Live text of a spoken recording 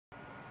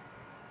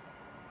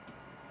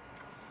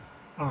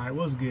Alright,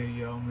 what's good,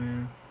 yo,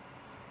 man?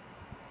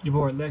 Your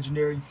boy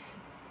Legendary.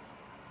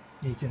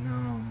 You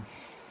can,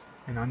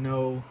 and I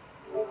know,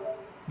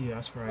 yeah,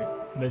 that's right.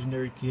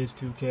 Legendary Kids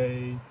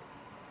 2K,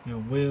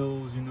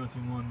 Wills, if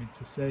you want me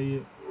to say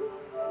it.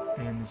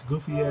 And this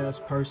goofy ass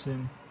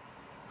person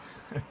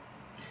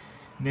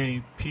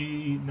named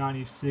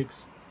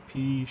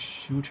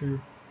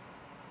P-96-PeaShooter.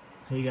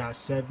 He got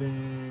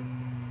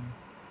 7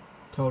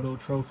 total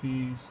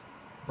trophies,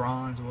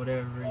 bronze,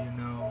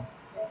 whatever.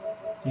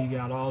 He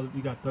got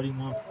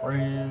 31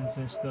 friends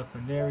and stuff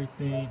and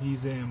everything.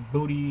 He's in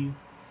Booty.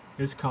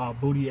 It's called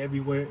Booty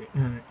Everywhere,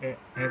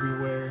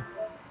 everywhere,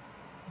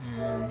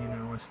 and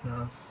and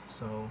stuff.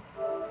 So,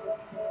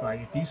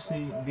 like, if you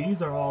see,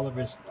 these are all of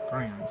his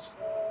friends,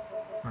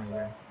 right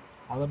here.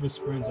 All of his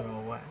friends are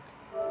all whack,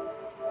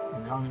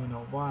 and I don't even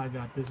know why I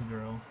got this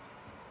girl.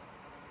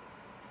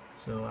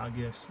 So I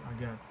guess I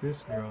got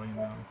this girl,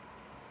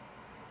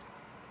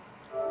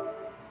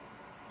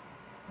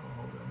 Oh,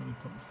 hold on, let me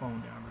put my phone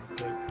down real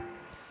quick.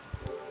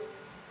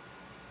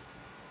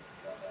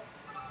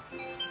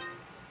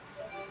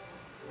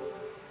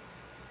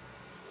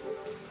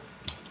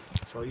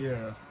 So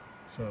yeah,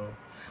 so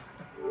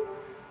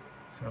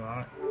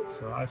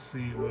I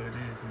see what it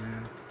is,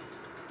 man.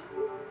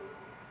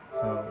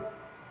 So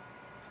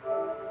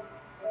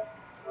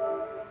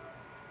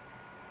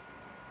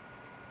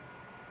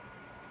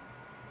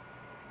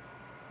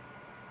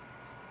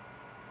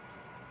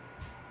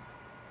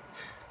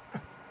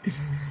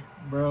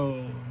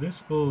bro, this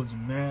fool is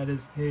mad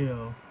as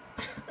hell.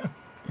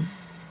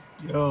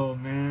 Yo,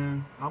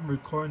 man, I'm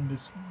recording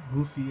this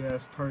goofy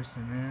ass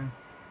person, man.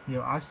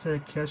 Yo, I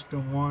said catch the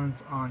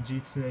ones on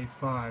GTA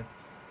 5,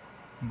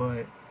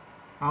 but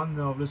I don't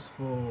know if this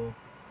fool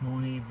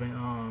won't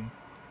even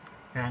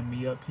add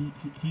me up. He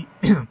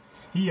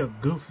he a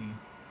goofy.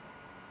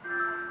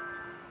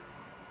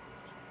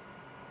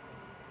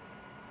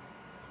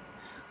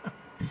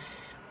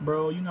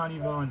 Bro, you're not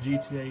even on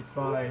GTA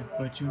 5,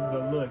 but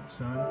look,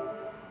 son,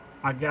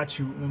 I got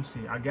you. Let me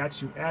see, I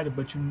got you added,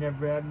 but you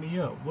never add me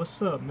up.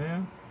 What's up,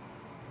 man?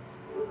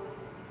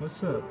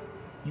 What's up?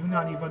 You're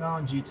not even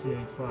on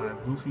GTA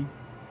 5, goofy.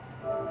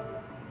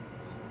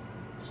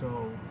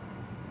 So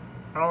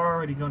I'm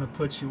already gonna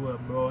put you up,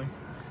 bro.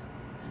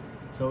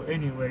 So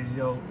anyways,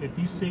 yo, if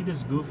you see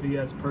this goofy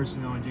ass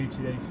person on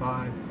GTA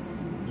 5,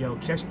 yo,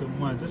 catch the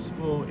ones. This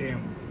fool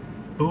in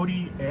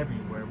Booty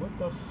Everywhere. What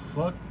the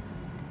fuck?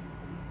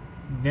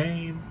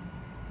 Name?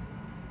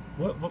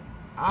 What?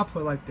 I'll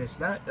put like this.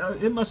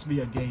 It must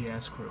be a gay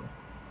ass crew.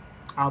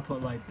 I'll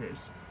put like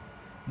this.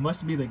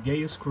 Must be the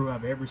gayest crew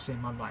I've ever seen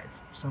in my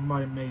life.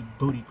 Somebody made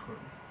Booty Crew.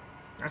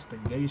 That's the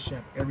gayest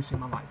shit I've ever seen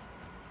in my life.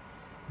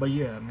 But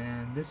yeah,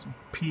 man, this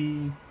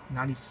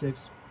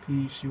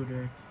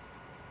P-96-PeaShooter,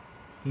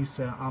 he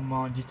said, I'm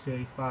on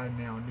GTA 5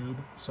 now,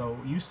 noob. So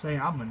you saying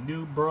I'm a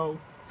noob,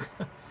 bro?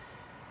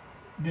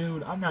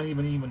 Dude, I'm not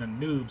even a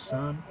noob,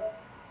 son.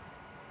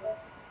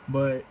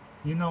 But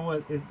you know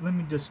what? Let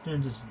me just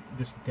finish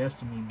this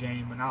Destiny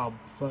game, and I'll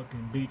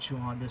fucking beat you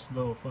on this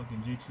little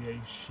fucking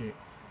GTA shit.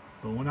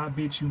 But when I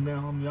beat you,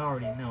 man, homie, you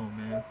already know,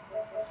 man.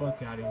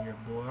 Fuck out of here,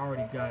 boy. I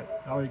already got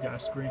a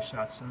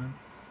screenshot, son.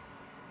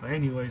 But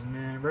anyways,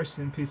 man, rest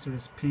in peace to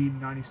this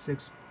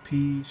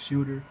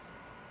P-96-PeaShooter,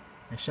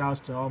 and shouts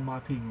to all my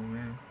people,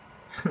 man.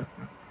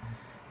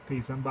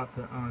 Peace. I'm about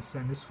to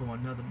send this for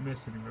another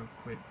message real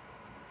quick.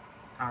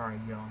 All right,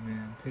 y'all,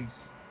 man.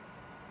 Peace.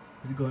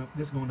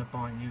 This going up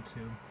on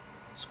YouTube.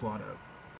 Squad up.